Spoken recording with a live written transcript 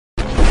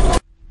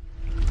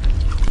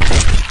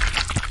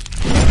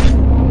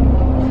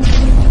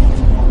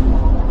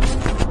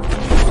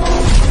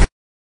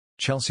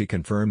Chelsea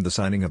confirmed the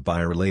signing of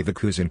Bayer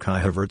Leverkusen Kia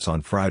Havertz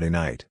on Friday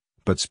night,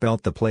 but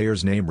spelt the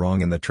player's name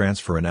wrong in the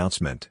transfer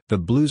announcement. The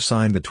Blues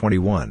signed the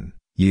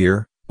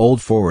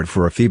 21-year-old forward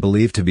for a fee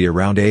believed to be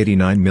around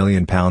 £89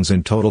 million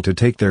in total to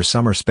take their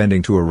summer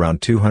spending to around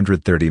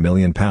 £230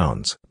 million.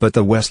 But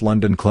the West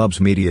London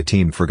club's media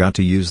team forgot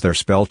to use their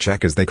spell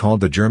check as they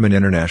called the German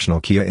international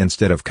Kia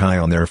instead of Kai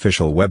on their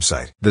official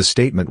website. The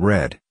statement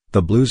read,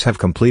 "The Blues have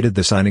completed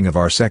the signing of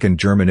our second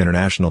German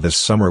international this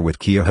summer, with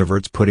Kia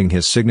Havertz putting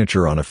his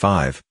signature on a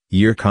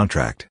 5-year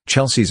contract."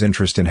 Chelsea's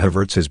interest in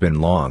Havertz has been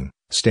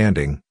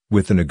long-standing,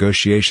 with the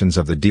negotiations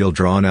of the deal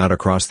drawn out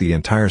across the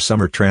entire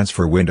summer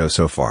transfer window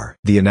so far.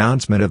 The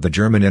announcement of the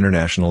German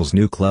international's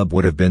new club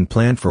would have been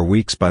planned for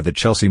weeks by the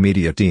Chelsea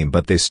media team,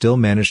 but they still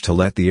managed to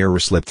let the error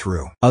slip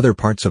through. Other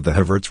parts of the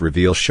Havertz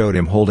reveal showed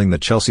him holding the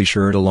Chelsea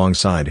shirt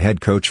alongside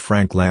head coach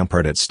Frank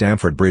Lampard at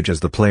Stamford Bridge as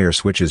the player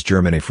switches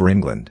Germany for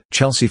England.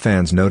 Chelsea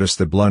fans noticed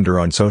the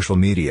blunder on social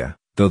media,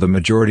 though the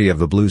majority of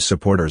the Blues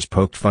supporters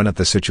poked fun at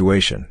the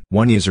situation.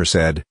 One user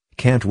said,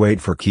 "Can't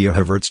wait for Kia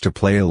Havertz to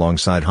play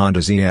alongside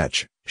Honda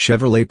Ziyech,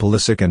 Chevrolet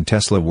Pulisic and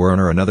Tesla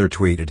Werner." Another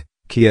tweeted,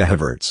 "Kia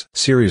Havertz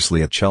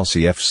seriously at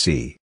Chelsea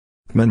FC?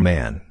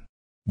 Man."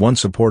 One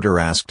supporter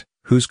asked,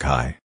 "Who's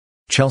Kai?"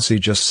 Chelsea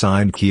just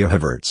signed Kia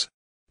Havertz.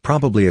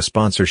 Probably a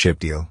sponsorship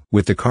deal.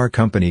 With the car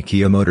company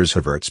Kia Motors,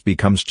 Havertz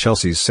becomes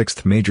Chelsea's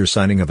sixth major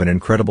signing of an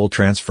incredible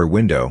transfer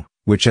window,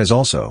 which has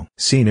also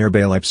seen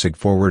RB Leipzig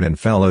forward and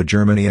fellow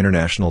Germany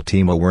international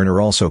Timo Werner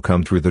also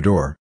come through the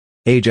door.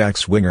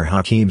 Ajax winger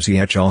Hakim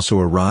Ziyech also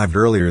arrived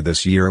earlier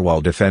this year,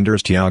 while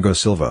defenders Thiago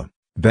Silva,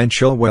 Ben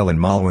Chilwell and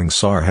Malouane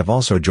Sarr have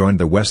also joined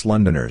the West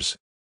Londoners.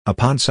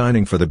 Upon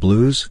signing for the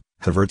Blues,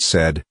 Havertz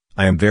said,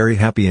 "I am very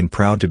happy and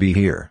proud to be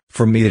here.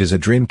 For me it is a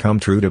dream come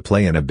true to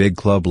play in a big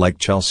club like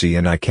Chelsea,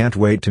 and I can't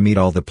wait to meet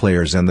all the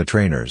players and the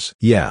trainers.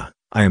 Yeah,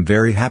 I am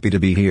very happy to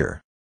be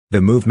here."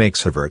 The move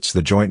makes Havertz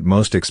the joint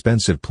most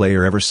expensive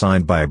player ever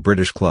signed by a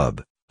British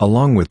club,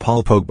 along with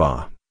Paul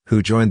Pogba,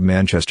 who joined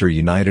Manchester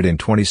United in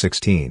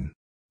 2016.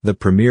 The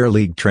Premier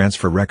League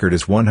transfer record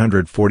is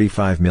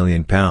 £145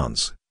 million,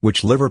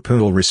 which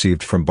Liverpool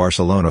received from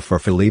Barcelona for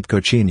Philippe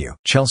Coutinho.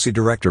 Chelsea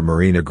director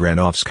Marina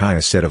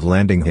Granovskaya said of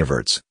landing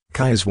Havertz,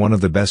 "Kai is one of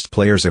the best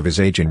players of his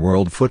age in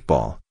world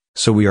football,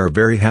 so we are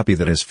very happy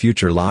that his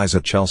future lies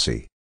at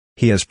Chelsea.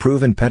 He has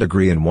proven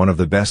pedigree in one of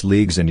the best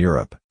leagues in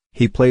Europe.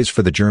 He plays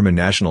for the German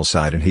national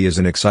side and he is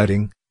an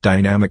exciting,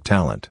 dynamic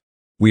talent.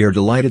 We are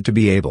delighted to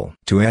be able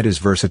to add his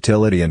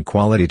versatility and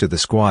quality to the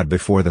squad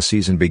before the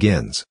season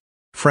begins."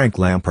 Frank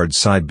Lampard's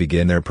side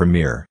begin their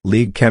Premier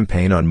League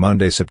campaign on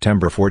Monday,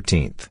 September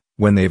 14,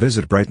 when they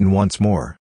visit Brighton once more.